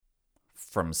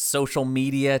From social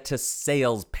media to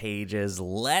sales pages,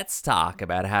 let's talk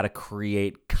about how to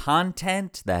create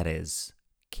content that is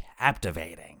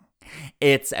captivating.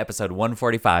 It's episode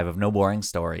 145 of No Boring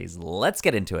Stories. Let's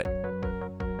get into it.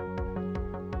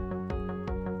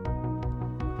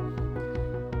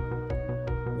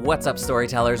 What's up,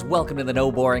 storytellers? Welcome to the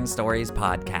No Boring Stories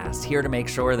podcast, here to make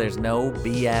sure there's no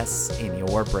BS in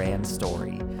your brand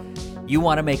story. You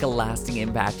want to make a lasting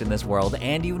impact in this world,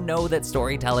 and you know that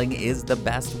storytelling is the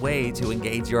best way to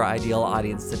engage your ideal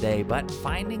audience today, but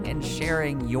finding and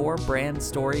sharing your brand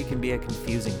story can be a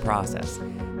confusing process.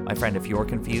 My friend, if you're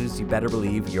confused, you better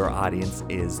believe your audience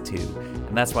is too.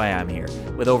 And that's why I'm here.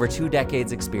 With over 2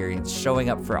 decades experience showing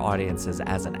up for audiences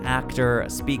as an actor, a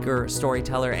speaker,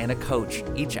 storyteller, and a coach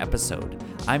each episode,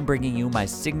 I'm bringing you my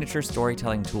signature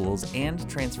storytelling tools and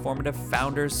transformative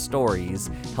founders' stories,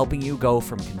 helping you go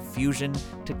from confusion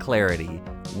to clarity,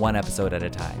 one episode at a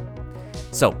time.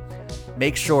 So,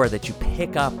 make sure that you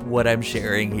pick up what I'm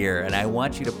sharing here, and I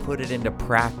want you to put it into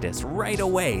practice right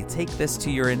away. Take this to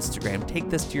your Instagram, take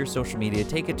this to your social media,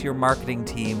 take it to your marketing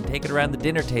team, take it around the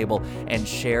dinner table, and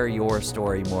share your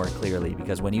story more clearly,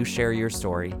 because when you share your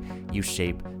story, you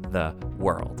shape the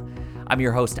world. I'm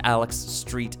your host, Alex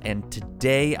Street, and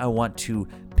today I want to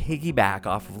piggyback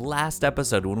off of last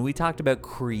episode when we talked about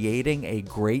creating a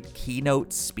great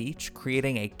keynote speech,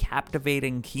 creating a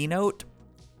captivating keynote.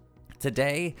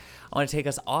 Today, I want to take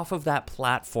us off of that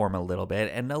platform a little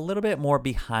bit and a little bit more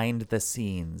behind the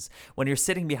scenes. When you're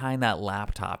sitting behind that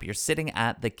laptop, you're sitting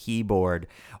at the keyboard,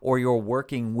 or you're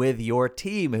working with your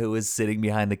team who is sitting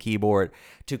behind the keyboard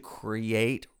to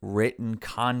create written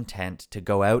content to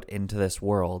go out into this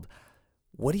world.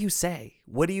 What do you say?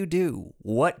 What do you do?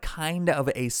 What kind of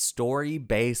a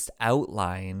story-based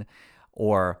outline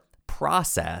or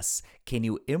process can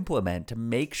you implement to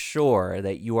make sure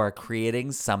that you are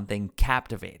creating something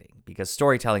captivating? Because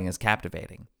storytelling is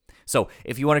captivating. So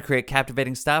if you want to create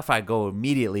captivating stuff, I go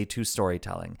immediately to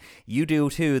storytelling. You do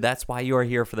too. That's why you're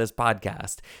here for this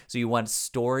podcast. So you want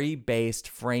story-based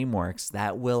frameworks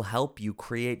that will help you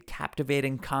create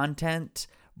captivating content.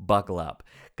 Buckle up,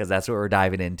 because that's what we're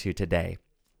diving into today.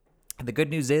 The good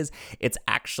news is it's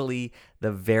actually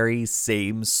the very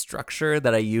same structure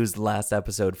that I used last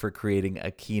episode for creating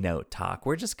a keynote talk.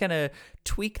 We're just going to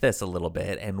tweak this a little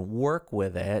bit and work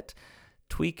with it.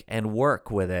 Tweak and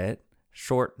work with it.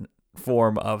 Short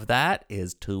form of that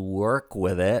is to work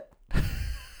with it.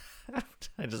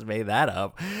 I just made that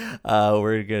up.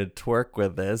 We're going to twerk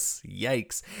with this.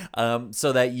 Yikes.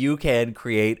 So that you can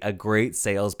create a great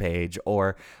sales page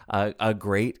or a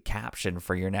great caption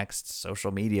for your next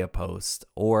social media post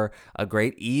or a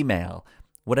great email.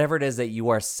 Whatever it is that you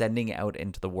are sending out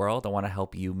into the world, I want to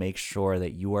help you make sure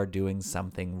that you are doing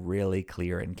something really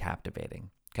clear and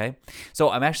captivating. Okay? So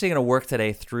I'm actually going to work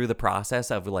today through the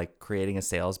process of creating a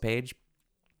sales page.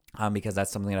 Because that's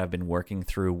something that I've been working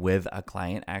through with a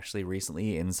client actually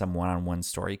recently in some one-on-one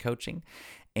story coaching.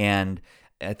 And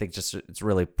I think just it's a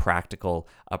really practical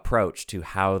approach to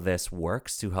how this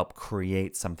works to help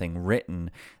create something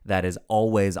written that is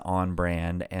always on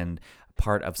brand and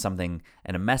part of something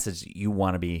and a message that you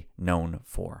want to be known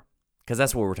for. Because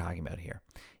that's what we're talking about here.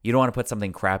 You don't want to put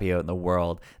something crappy out in the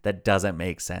world that doesn't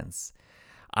make sense.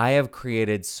 I have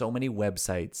created so many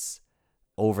websites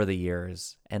over the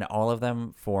years, and all of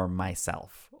them for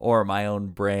myself or my own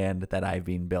brand that I've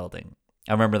been building.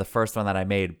 I remember the first one that I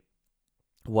made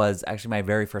was actually my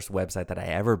very first website that I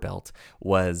ever built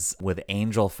was with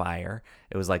Angel Fire.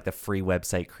 It was like the free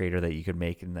website creator that you could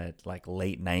make in the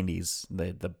late 90s,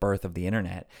 the birth of the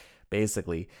internet,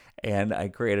 basically. And I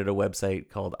created a website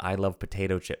called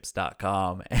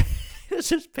ilovepotatochips.com. It's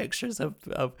just pictures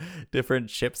of different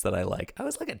chips that I like. I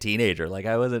was like a teenager.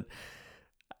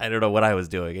 I don't know what I was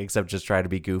doing except just try to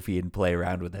be goofy and play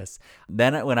around with this.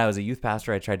 Then when I was a youth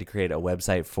pastor, I tried to create a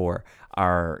website for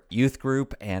our youth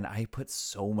group, and I put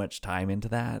so much time into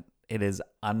that. It is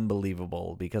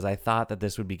unbelievable because I thought that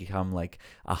this would become like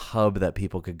a hub that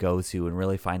people could go to and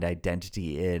really find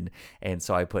identity in. And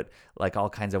so I put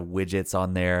all kinds of widgets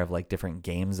on there of different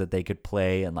games that they could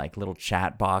play and little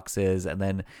chat boxes. And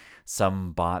then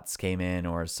some bots came in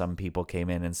or some people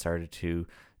came in and started to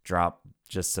drop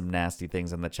just some nasty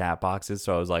things in the chat boxes.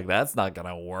 So I was like, that's not going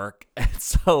to work. And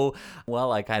so,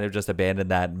 I kind of just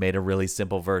abandoned that and made a really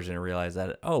simple version and realized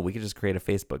that, we could just create a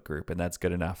Facebook group and that's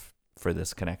good enough for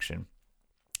this connection.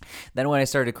 Then when I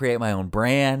started to create my own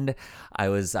brand, I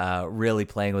was really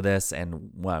playing with this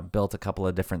and built a couple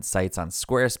of different sites on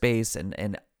Squarespace.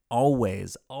 And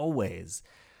always,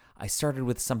 I started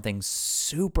with something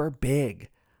super big.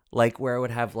 Where I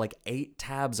would have 8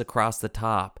 tabs across the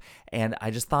top. And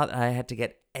I just thought I had to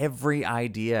get every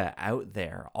idea out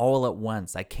there all at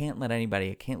once. I can't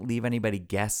leave anybody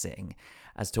guessing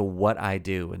as to what I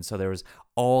do. And so there was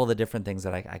all the different things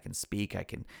that I can speak, I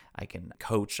can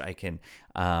coach, I can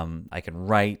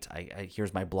write.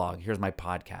 Here's my blog, here's my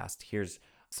podcast, here's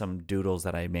some doodles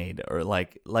that I made, or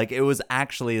like it was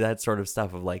actually that sort of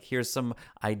stuff of like, here's some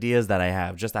ideas that I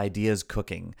have, just ideas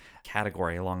cooking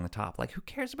category along the top. Like, who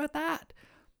cares about that?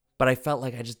 But I felt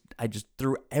like I just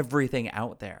threw everything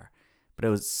out there, but it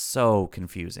was so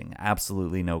confusing.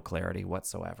 Absolutely no clarity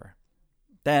whatsoever.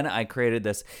 Then I created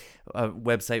this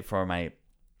website for my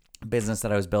business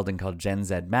that I was building called Gen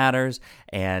Z Matters,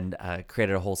 and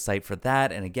created a whole site for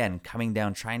that. And again, coming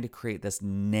down, trying to create this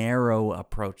narrow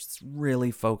approach, this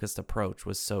really focused approach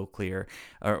was so clear,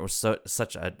 or it was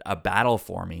such a battle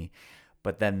for me.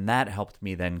 But then that helped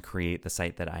me then create the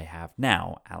site that I have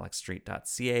now,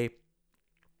 alexstreet.ca,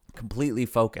 completely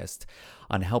focused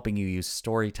on helping you use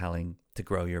storytelling to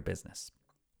grow your business.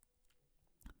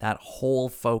 That whole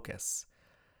focus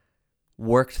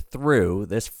worked through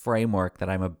this framework that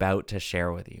I'm about to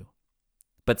share with you.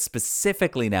 But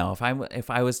specifically now, if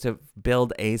I was to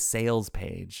build a sales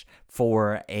page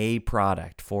for a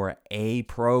product, for a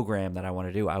program that I want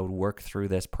to do, I would work through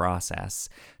this process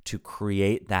to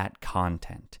create that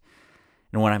content.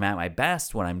 And when I'm at my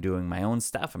best, when I'm doing my own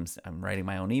stuff, I'm writing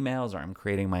my own emails, or I'm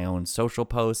creating my own social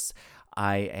posts,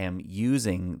 I am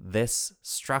using this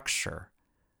structure,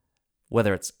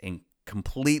 whether it's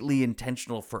completely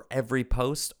intentional for every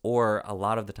post, or a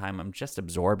lot of the time I'm just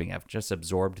absorbing. I've just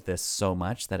absorbed this so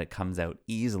much that it comes out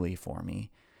easily for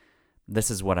me.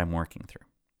 This is what I'm working through.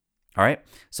 All right.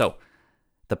 So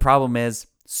the problem is,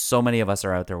 so many of us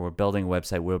are out there. We're building a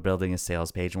website, we're building a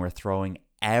sales page, and we're throwing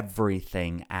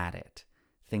everything at it,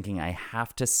 thinking I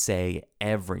have to say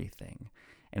everything.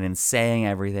 And in saying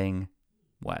everything,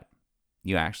 what?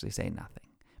 You actually say nothing,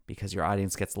 because your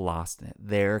audience gets lost in it.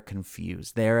 They're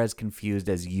confused. They're as confused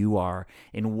as you are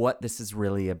in what this is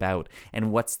really about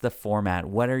and what's the format.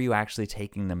 What are you actually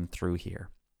taking them through here?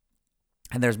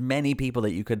 And there's many people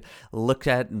that you could look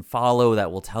at and follow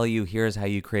that will tell you, here's how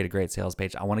you create a great sales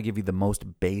page. I want to give you the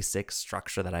most basic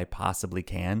structure that I possibly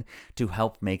can to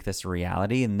help make this a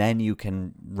reality. And then you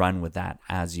can run with that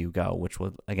as you go, which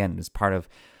will, again, is part of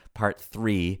part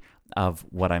 3 of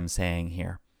what I'm saying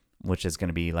here, which is going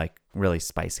to be like really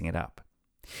spicing it up.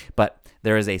 But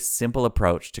there is a simple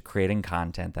approach to creating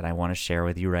content that I want to share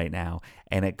with you right now,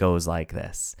 and it goes like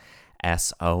this: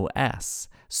 SOS,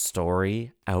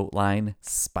 story, outline,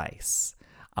 spice.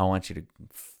 I want you to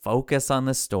focus on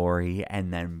the story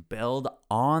and then build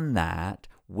on that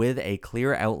with a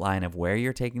clear outline of where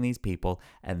you're taking these people,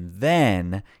 and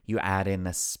then you add in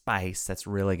the spice that's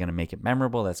really going to make it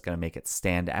memorable, that's going to make it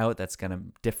stand out, that's going to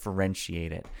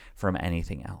differentiate it from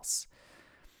anything else.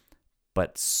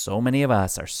 But so many of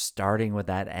us are starting with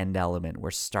that end element.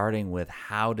 We're starting with,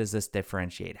 how does this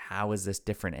differentiate? How is this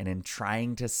different? And in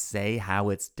trying to say how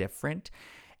it's different,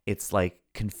 it's like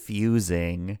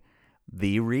confusing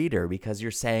the reader, because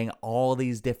you're saying all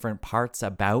these different parts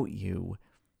about you,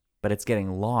 but it's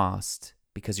getting lost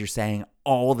because you're saying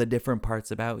all the different parts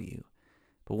about you.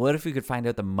 But what if we could find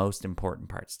out the most important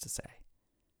parts to say?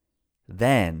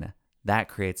 Then that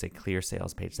creates a clear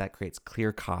sales page. That creates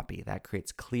clear copy. That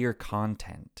creates clear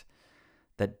content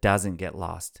that doesn't get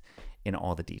lost in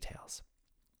all the details.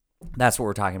 That's what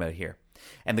we're talking about here.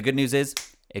 And the good news is,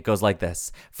 it goes like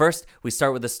this. First, we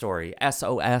start with the story.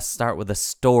 SOS, start with the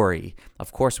story.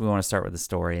 Of course, we want to start with the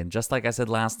story. And just like I said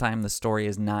last time, the story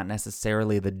is not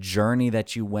necessarily the journey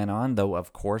that you went on, though,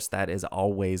 of course, that is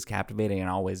always captivating and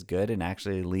always good, and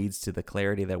actually leads to the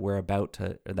clarity that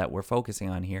we're focusing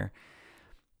on here.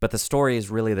 But the story is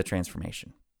really the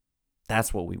transformation.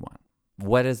 That's what we want.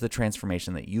 What is the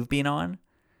transformation that you've been on,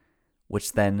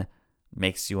 which then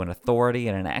makes you an authority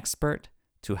and an expert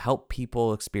to help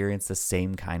people experience the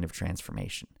same kind of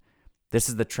transformation? This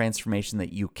is the transformation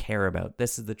that you care about.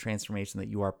 This is the transformation that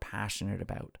you are passionate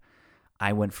about.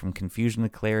 I went from confusion to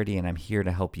clarity, and I'm here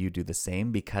to help you do the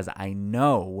same, because I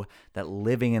know that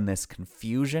living in this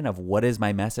confusion of what is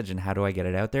my message and how do I get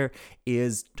it out there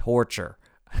is torture.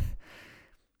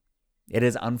 It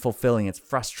is unfulfilling. It's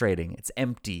frustrating. It's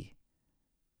empty.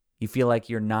 You feel like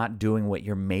you're not doing what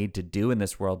you're made to do in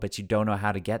this world, but you don't know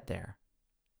how to get there.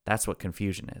 That's what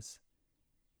confusion is.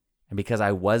 And because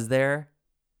I was there,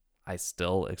 I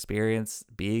still experience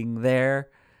being there.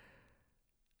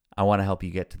 I want to help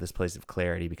you get to this place of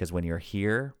clarity, because when you're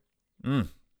here, it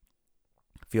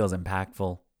feels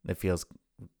impactful. It feels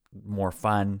more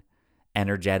fun,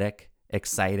 energetic,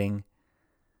 exciting.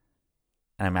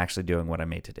 And I'm actually doing what I'm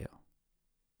made to do.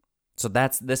 So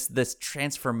that's this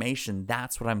transformation.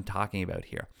 That's what I'm talking about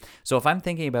here. So if I'm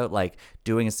thinking about like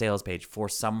doing a sales page for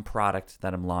some product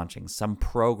that I'm launching, some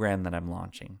program that I'm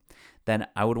launching, then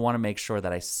I would want to make sure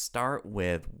that I start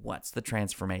with what's the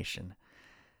transformation.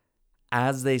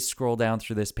 As they scroll down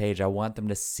through this page, I want them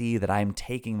to see that I'm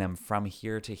taking them from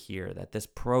here to here, that this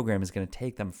program is going to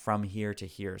take them from here to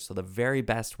here. So the very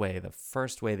best way, the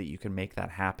first way that you can make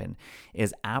that happen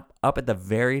is up at the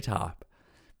very top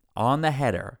on the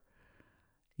header.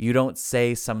 You don't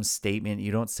say some statement.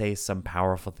 You don't say some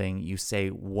powerful thing. You say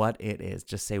what it is.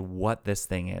 Just say what this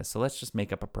thing is. So let's just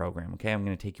make up a program. Okay, I'm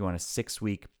going to take you on a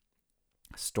 6-week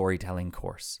storytelling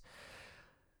course.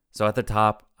 So at the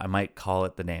top, I might call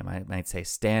it the name. I might say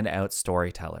Standout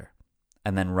Storyteller.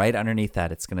 And then right underneath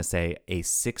that, it's going to say a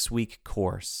 6-week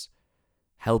course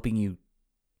helping you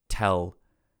take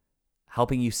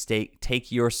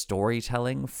your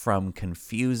storytelling from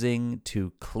confusing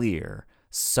to clear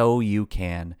so you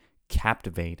can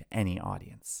captivate any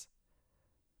audience.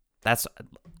 That's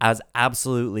as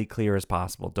absolutely clear as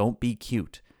possible. Don't be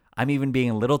cute. I'm even being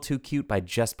a little too cute by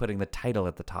just putting the title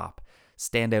at the top.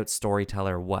 Standout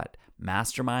Storyteller what?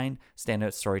 Mastermind,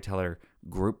 Standout Storyteller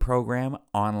group program,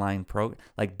 online program.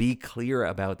 Like, be clear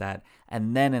about that.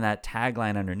 And then in that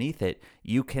tagline underneath it,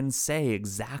 you can say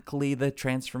exactly the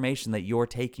transformation that you're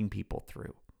taking people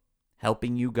through,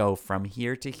 helping you go from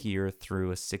here to here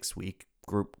through a 6-week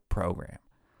group program.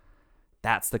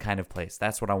 That's the kind of place.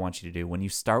 That's what I want you to do. When you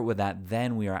start with that,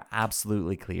 then we are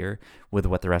absolutely clear with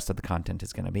what the rest of the content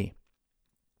is going to be.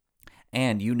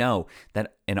 And you know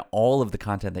that in all of the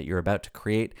content that you're about to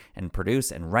create and produce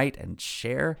and write and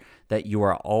share, that you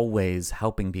are always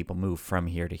helping people move from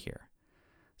here to here.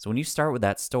 So when you start with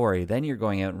that story, then you're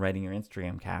going out and writing your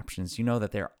Instagram captions. You know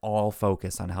that they're all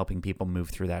focused on helping people move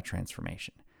through that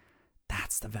transformation.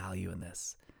 That's the value in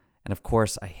this. And of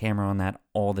course, I hammer on that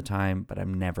all the time, but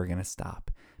I'm never going to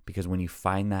stop. Because when you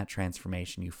find that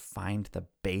transformation, you find the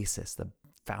basis, the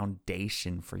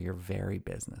foundation for your very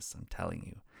business, I'm telling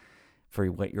you. For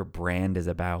what your brand is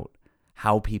about,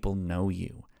 how people know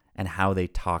you, and how they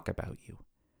talk about you.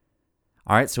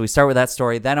 All right, so we start with that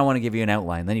story. Then I want to give you an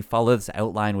outline. Then you follow this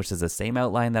outline, which is the same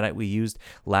outline that we used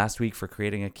last week for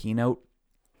creating a keynote.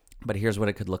 But here's what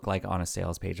it could look like on a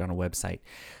sales page, on a website.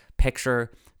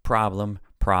 Picture, problem,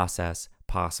 process,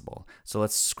 possible. So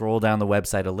let's scroll down the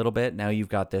website a little bit. Now you've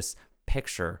got this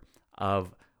picture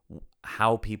of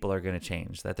how people are going to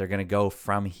change, that they're going to go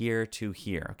from here to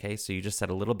here. Okay, so you just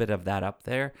set a little bit of that up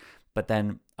there, but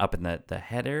then up in the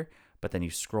header, but then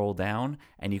you scroll down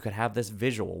and you could have this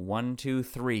visual 1, 2,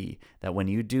 3, that when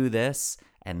you do this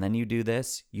and then you do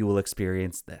this, you will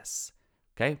experience this.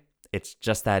 Okay, it's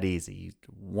just that easy.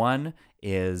 1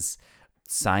 is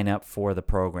sign up for the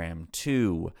program.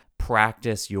 2,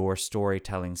 practice your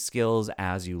storytelling skills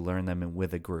as you learn them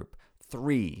with a group.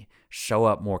 3, show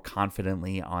up more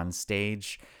confidently on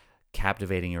stage,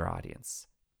 captivating your audience.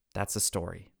 That's a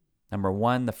story. Number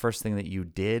 1, the first thing that you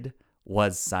did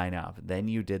was sign up. Then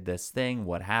you did this thing.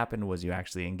 What happened was you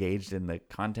actually engaged in the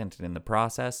content and in the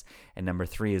process. And number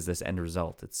 3 is this end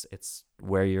result. It's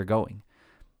where you're going.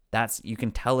 You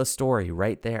can tell a story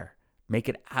right there. Make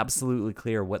it absolutely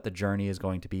clear what the journey is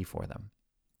going to be for them.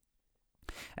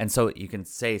 And so you can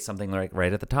say something like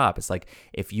right at the top. It's like,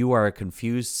 if you are a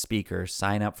confused speaker,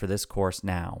 sign up for this course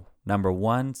now. Number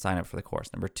 1, sign up for the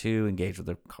course. Number 2, engage with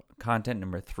the content.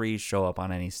 Number 3, show up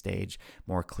on any stage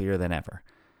more clear than ever.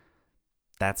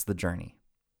 That's the journey.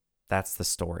 That's the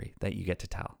story that you get to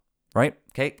tell, right?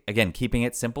 Okay. Again, keeping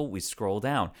it simple, we scroll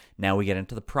down. Now we get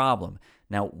into the problem.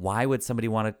 Now, why would somebody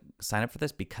want to sign up for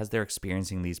this? Because they're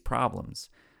experiencing these problems.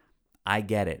 I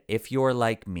get it. If you're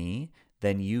like me,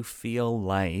 then you feel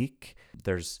like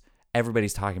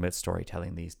everybody's talking about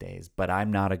storytelling these days, but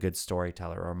I'm not a good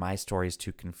storyteller, or my story is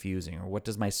too confusing, or what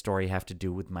does my story have to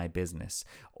do with my business?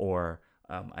 Or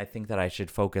I think that I should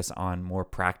focus on more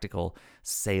practical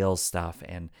sales stuff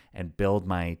and build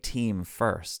my team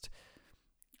first.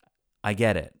 I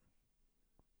get it.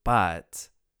 But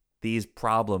these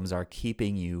problems are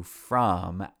keeping you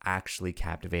from actually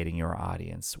captivating your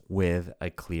audience with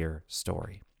a clear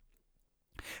story.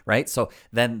 Right? So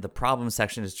then the problem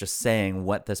section is just saying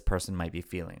what this person might be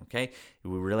feeling. Okay.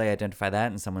 We really identify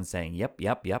that, and someone's saying, yep,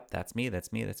 that's me.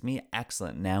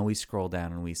 Excellent. Now we scroll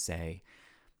down and we say,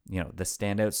 the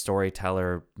Standout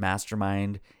Storyteller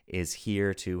Mastermind is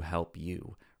here to help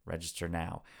you. Register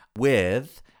now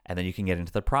with, And then you can get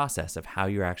into the process of how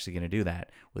you're actually going to do that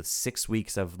with 6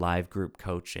 weeks of live group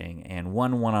coaching and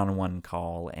one-on-one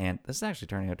call. And this is actually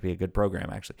turning out to be a good program,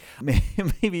 actually.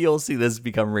 Maybe you'll see this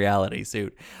become reality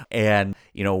soon. And,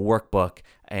 workbook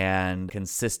and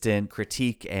consistent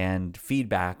critique and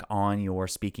feedback on your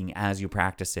speaking as you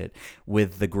practice it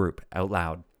with the group out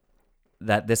loud.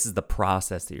 That this is the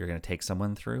process that you're going to take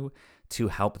someone through to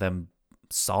help them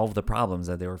solve the problems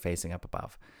that they were facing up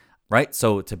above. Right?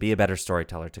 So to be a better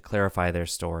storyteller, to clarify their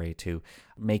story, to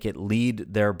make it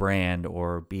lead their brand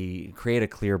or create a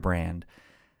clear brand.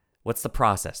 What's the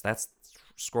process? That's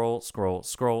scroll.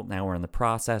 Now we're in the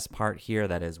process part here.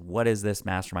 That is, what is this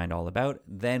mastermind all about?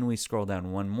 Then we scroll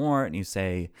down one more and you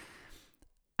say,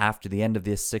 after the end of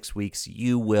this 6 weeks,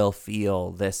 you will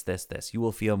feel this. You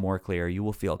will feel more clear. You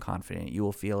will feel confident. You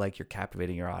will feel like you're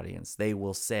captivating your audience. They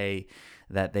will say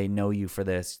that they know you for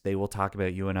this. They will talk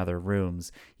about you in other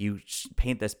rooms. You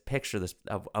paint this picture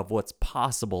of what's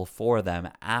possible for them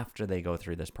after they go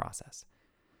through this process.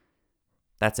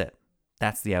 That's it.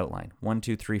 That's the outline. 1,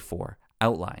 2, 3, 4.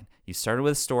 Outline. You started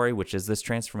with a story, which is this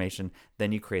transformation.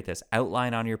 Then you create this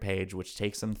outline on your page, which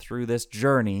takes them through this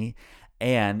journey.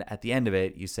 And at the end of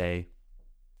it, you say,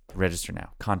 register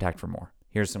now, contact for more.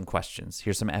 Here's some questions.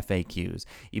 Here's some FAQs.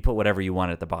 You put whatever you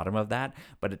want at the bottom of that.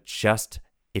 But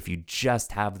if you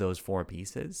just have those 4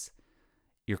 pieces,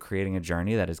 you're creating a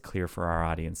journey that is clear for our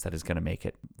audience, that is going to make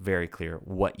it very clear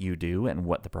what you do and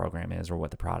what the program is or what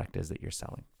the product is that you're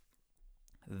selling.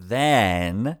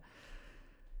 Then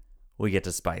we get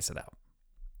to spice it up.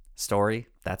 Story,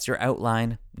 that's your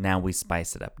outline. Now we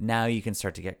spice it up. Now you can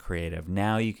start to get creative.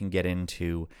 Now you can get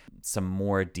into some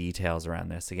more details around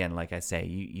this. Again, like I say,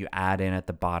 you add in at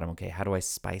the bottom, okay, how do I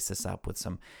spice this up with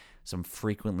some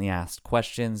frequently asked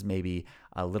questions, maybe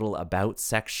a little about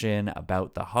section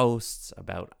about the hosts,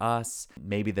 about us.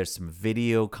 Maybe there's some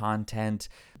video content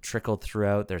trickled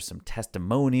throughout. There's some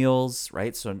testimonials,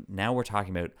 right? So now we're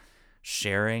talking about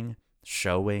sharing,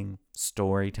 showing,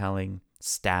 storytelling,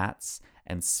 stats,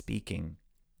 and speaking.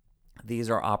 These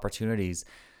are opportunities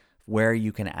where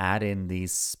you can add in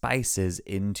these spices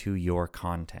into your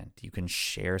content. You can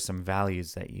share some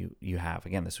values that you have.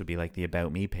 Again, this would be like the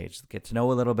About Me page. Get to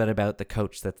know a little bit about the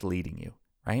coach that's leading you,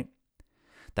 right?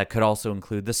 That could also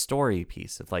include the story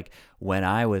piece of like when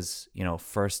I was,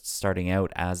 first starting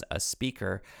out as a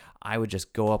speaker, I would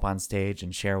just go up on stage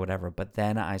and share whatever. But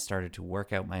then I started to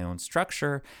work out my own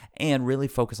structure and really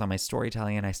focus on my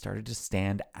storytelling. And I started to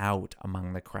stand out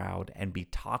among the crowd and be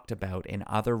talked about in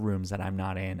other rooms that I'm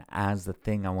not in as the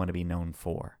thing I want to be known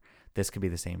for. This could be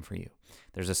the same for you.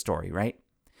 There's a story, right?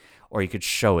 Or you could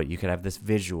show it. You could have this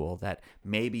visual that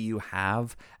maybe you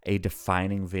have a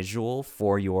defining visual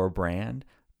for your brand.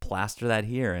 Plaster that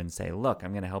here and say, look,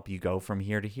 I'm going to help you go from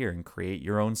here to here and create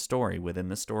your own story within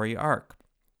the story arc.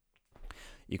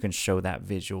 You can show that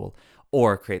visual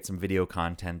or create some video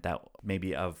content that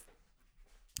maybe of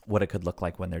what it could look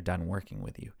like when they're done working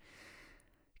with you.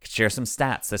 You could share some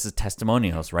stats. This is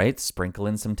testimonials, right? Sprinkle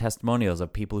in some testimonials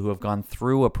of people who have gone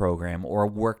through a program or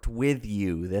worked with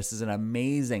you. This is an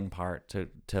amazing part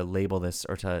to label this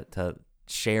or to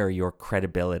share your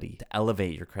credibility, to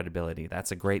elevate your credibility.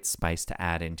 That's a great spice to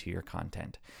add into your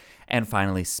content. And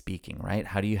finally, speaking, right?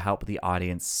 How do you help the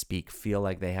audience speak, feel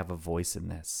like they have a voice in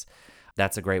this?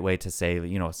 That's a great way to say,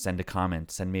 send a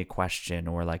comment, send me a question,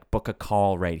 or like book a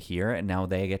call right here. And now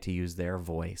they get to use their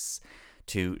voice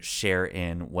to share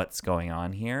in what's going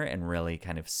on here and really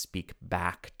kind of speak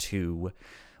back to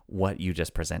what you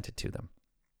just presented to them.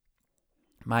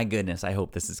 My goodness, I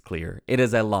hope this is clear. It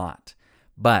is a lot.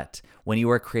 But when you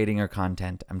are creating your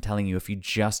content, I'm telling you, if you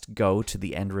just go to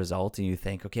the end result and you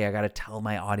think, okay, I got to tell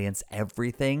my audience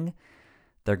everything,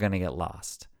 they're going to get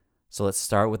lost. So let's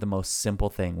start with the most simple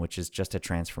thing, which is just a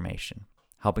transformation,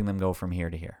 helping them go from here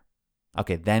to here.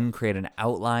 Okay, then create an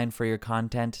outline for your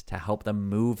content to help them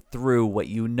move through what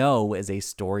you know is a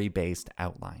story-based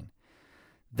outline.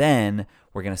 Then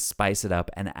we're going to spice it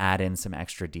up and add in some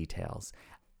extra details.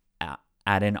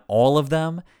 Add in all of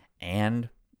them, and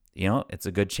it's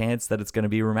a good chance that it's going to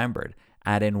be remembered.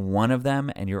 Add in one of them,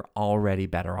 and you're already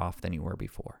better off than you were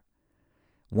before.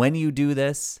 When you do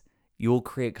this, you will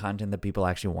create content that people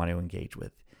actually want to engage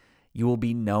with. You will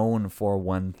be known for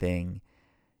one thing.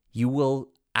 You will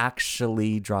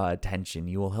actually draw attention.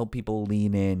 You will help people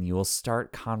lean in. You will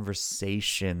start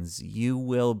conversations. You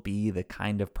will be the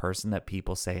kind of person that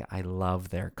people say, I love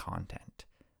their content.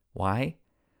 Why?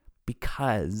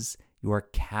 Because you are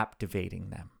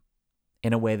captivating them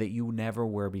in a way that you never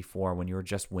were before when you were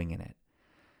just winging it.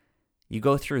 You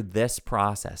go through this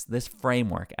process, this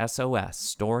framework, SOS,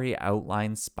 story,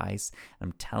 outline, spice.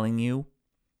 I'm telling you,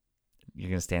 you're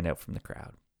going to stand out from the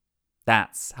crowd.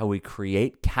 That's how we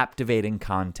create captivating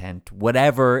content,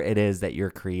 whatever it is that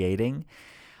you're creating.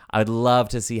 I would love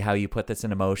to see how you put this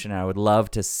into motion. I would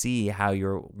love to see how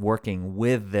you're working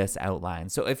with this outline.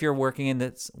 So if you're working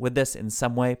with this in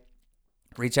some way,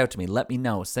 reach out to me. Let me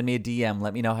know. Send me a DM.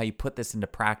 Let me know how you put this into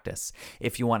practice.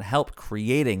 If you want help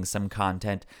creating some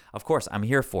content, of course, I'm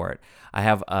here for it. I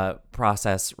have a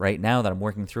process right now that I'm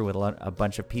working through with a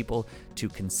bunch of people to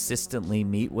consistently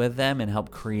meet with them and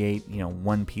help create,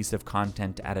 one piece of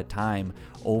content at a time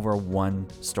over one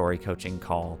story coaching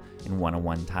call in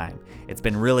one-on-one time. It's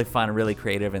been really fun, really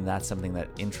creative, and that's something that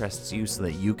interests you so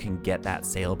that you can get that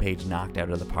sale page knocked out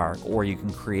of the park, or you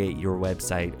can create your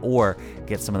website or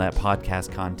get some of that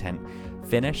podcast content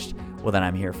finished. Well, then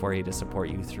I'm here for you to support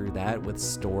you through that with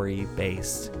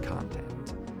story-based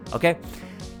content. Okay,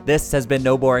 this has been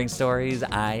No Boring Stories.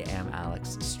 I am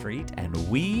Alex Street, and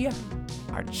we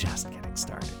are just getting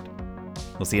started.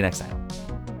 We'll see you next time.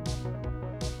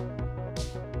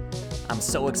 I'm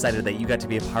so excited that you got to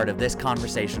be a part of this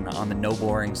conversation on the No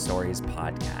Boring Stories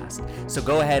podcast. So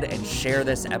go ahead and share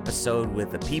this episode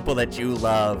with the people that you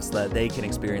love so that they can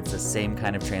experience the same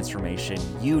kind of transformation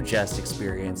you just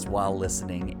experienced while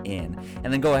listening in.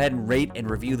 And then go ahead and rate and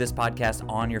review this podcast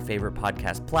on your favorite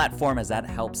podcast platform, as that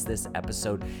helps this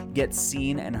episode get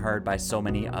seen and heard by so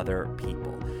many other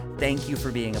people. Thank you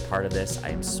for being a part of this. I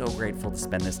am so grateful to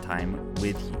spend this time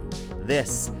with you.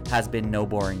 This has been No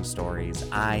Boring Stories.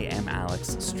 I am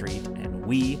Alex Street, and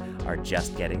we are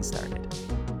just getting started.